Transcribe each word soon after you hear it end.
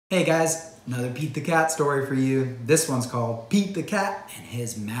Hey guys, another Pete the Cat story for you. This one's called Pete the Cat and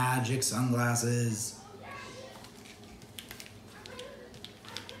His Magic Sunglasses.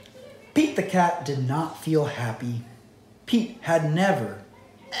 Pete the Cat did not feel happy. Pete had never,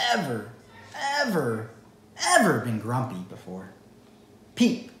 ever been grumpy before.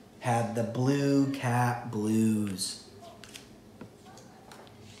 Pete had the blue cat blues.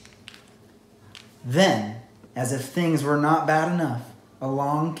 Then, as if things were not bad enough,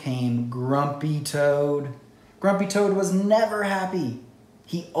 along came Grumpy Toad. Grumpy Toad was never happy.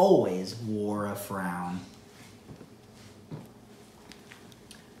 He always wore a frown.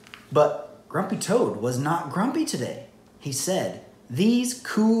 But Grumpy Toad was not grumpy today. He said, "These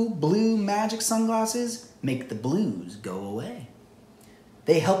cool blue magic sunglasses make the blues go away.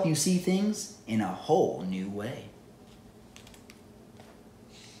 They help you see things in a whole new way."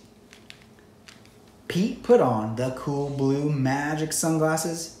 Pete put on the cool blue magic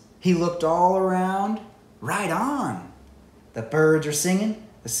sunglasses. He looked all around. Right on. The birds are singing,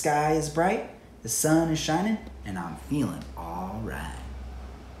 the sky is bright, the sun is shining, and I'm feeling all right.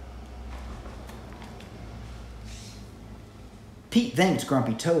 Pete thanked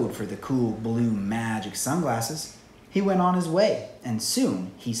Grumpy Toad for the cool blue magic sunglasses. He went on his way, and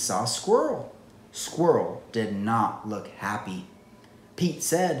soon he saw Squirrel. Squirrel did not look happy. Pete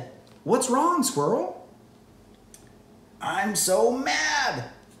said, "What's wrong, Squirrel?" "I'm so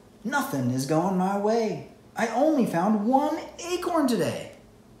mad. Nothing is going my way. I only found one acorn today."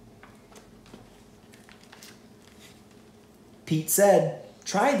 Pete said,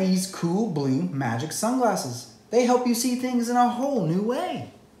 "Try these cool blue magic sunglasses. They help you see things in a whole new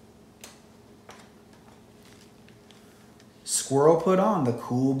way." Squirrel put on the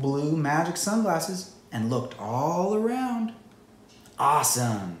cool blue magic sunglasses and looked all around.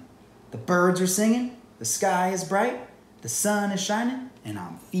 Awesome! The birds are singing, the sky is bright, the sun is shining, and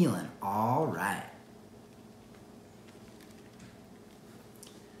I'm feeling all right.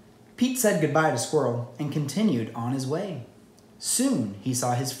 Pete said goodbye to Squirrel and continued on his way. Soon he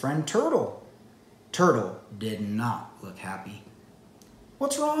saw his friend Turtle. Turtle did not look happy.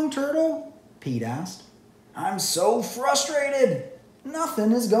 "What's wrong, Turtle?" Pete asked. "I'm so frustrated.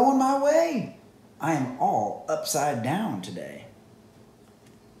 Nothing is going my way. I am all upside down today."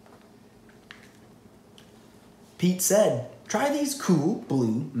 Pete said, "Try these cool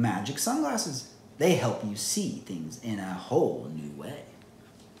blue magic sunglasses. They help you see things in a whole new way."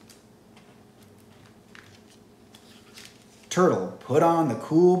 Turtle put on the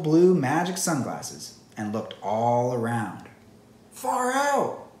cool blue magic sunglasses and looked all around. Far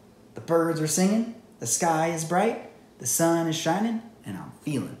out! The birds are singing, the sky is bright, the sun is shining, and I'm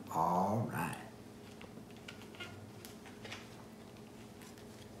feeling all right.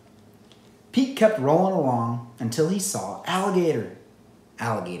 Pete kept rolling along until he saw Alligator.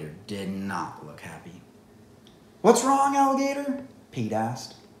 Alligator did not look happy. "What's wrong, Alligator?" Pete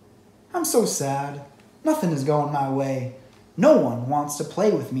asked. "I'm so sad. Nothing is going my way. No one wants to play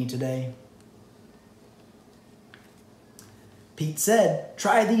with me today." Pete said,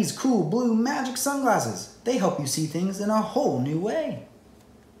 "Try these cool blue magic sunglasses. They help you see things in a whole new way."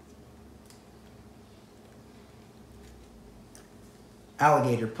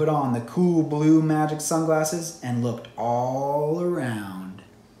 Alligator put on the cool blue magic sunglasses and looked all around.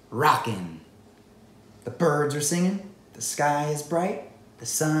 Rockin'! The birds are singing, the sky is bright, the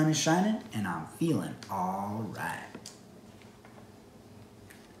sun is shining, and I'm feeling all right.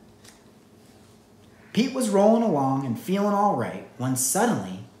 Pete was rolling along and feeling all right when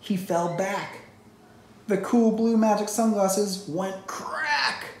suddenly he fell back. The cool blue magic sunglasses went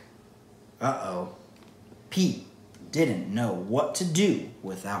crack. Uh-oh. Pete didn't know what to do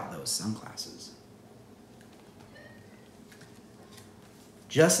without those sunglasses.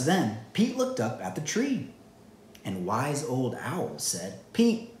 Just then, Pete looked up at the tree, and Wise Old Owl said,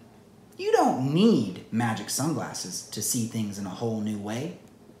 "Pete, you don't need magic sunglasses to see things in a whole new way.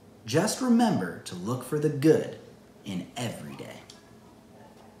 Just remember to look for the good in every day."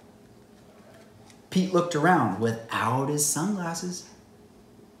 Pete looked around without his sunglasses.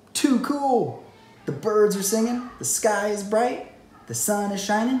 Too cool! The birds are singing, the sky is bright, the sun is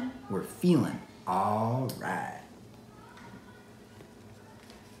shining, we're feeling all right.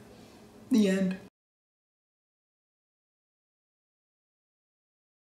 The end.